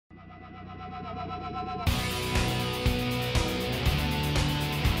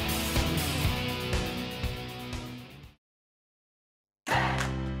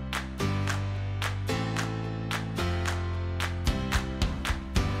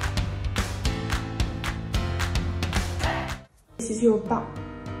this is your back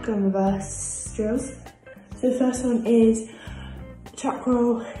and reverse drills. So the first one is chuck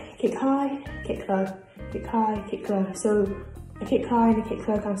roll, kick high, kick low, kick high, kick low. So a kick high and a kick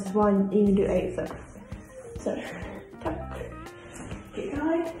low counts as one, you can do 8 of them. So, tuck, kick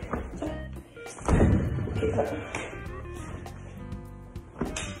high, tuck, kick low.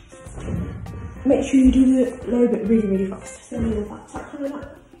 Make sure you do the low bit really, really fast. So your back tuck coming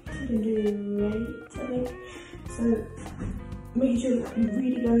up, you can do 8, I think. So make sure you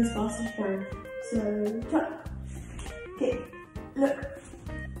really go as fast as you can. So tuck, kick, look,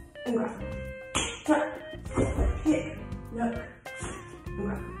 and grab. Tuck, kick, look, and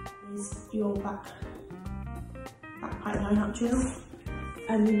grab. Is your back line up drill.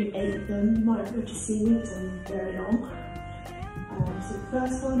 And then you 8 of them. You might have just seen me because I'm very long. So the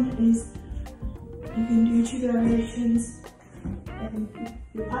first one is you can do 2 variations in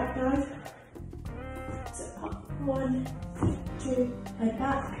your pipe dive. So up 1, 2, head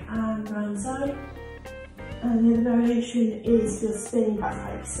back and round side. And the other variation is your spinning back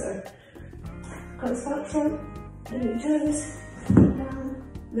pipe. So got the back front, then your toes, down,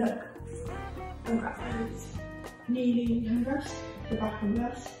 look, and grab. Kneeling and rest, the back and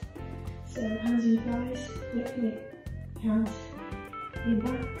rest. So hands in your thighs, lick, hands in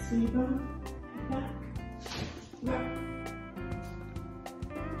back, so you go, back, back.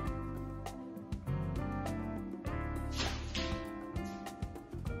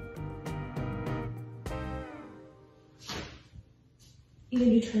 You're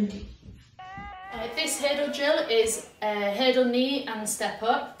going to do 20. This hurdle drill is a hurdle knee and step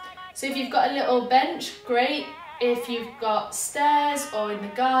up. So if you've got a little bench, great. If you've got stairs or in the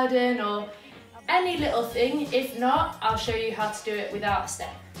garden or any little thing, if not, I'll show you how to do it without a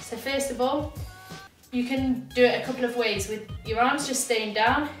step. So first of all, you can do it a couple of ways. With your arms just staying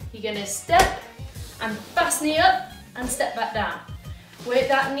down, you're going to step and fast knee up and step back down. Work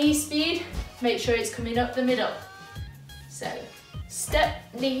that knee speed, make sure it's coming up the middle. So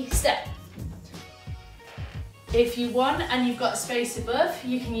step, knee, step. If you want and you've got space above,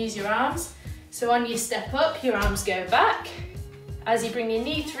 you can use your arms. So on your step up, your arms go back. As you bring your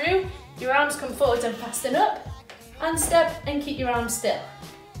knee through, your arms come forward and fasten up. And step and keep your arms still.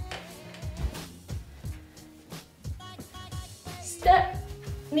 Step,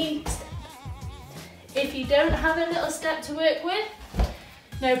 knee, step. If you don't have a little step to work with,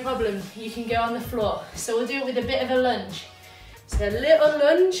 no problem, you can go on the floor. So we'll do it with a bit of a lunge. So a little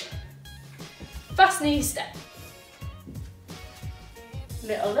lunge, fast knee, step.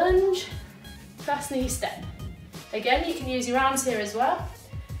 Little lunge, fast knee, step. Again, you can use your arms here as well.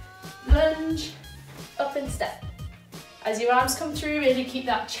 Lunge, up and step. As your arms come through, really keep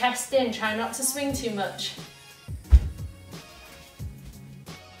that chest in, try not to swing too much.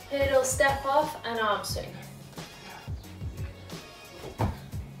 Hurdle, step off and arm swing.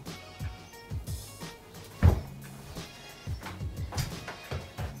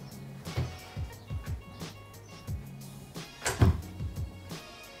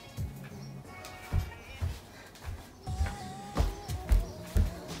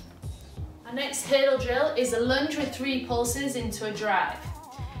 Our next hurdle drill is a lunge with 3 pulses into a drive.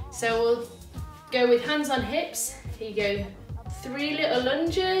 So we'll go with hands on hips. Here you go, 3 little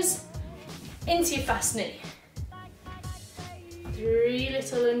lunges into your fast knee. 3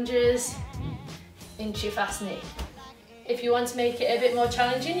 little lunges into your fast knee. If you want to make it a bit more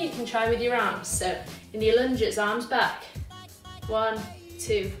challenging, you can try with your arms. So in your lunges, arms back. 1,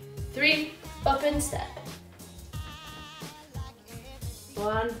 2, 3, up and step.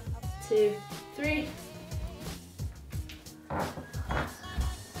 1, 2, 3.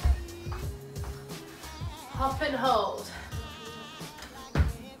 Hop and hold.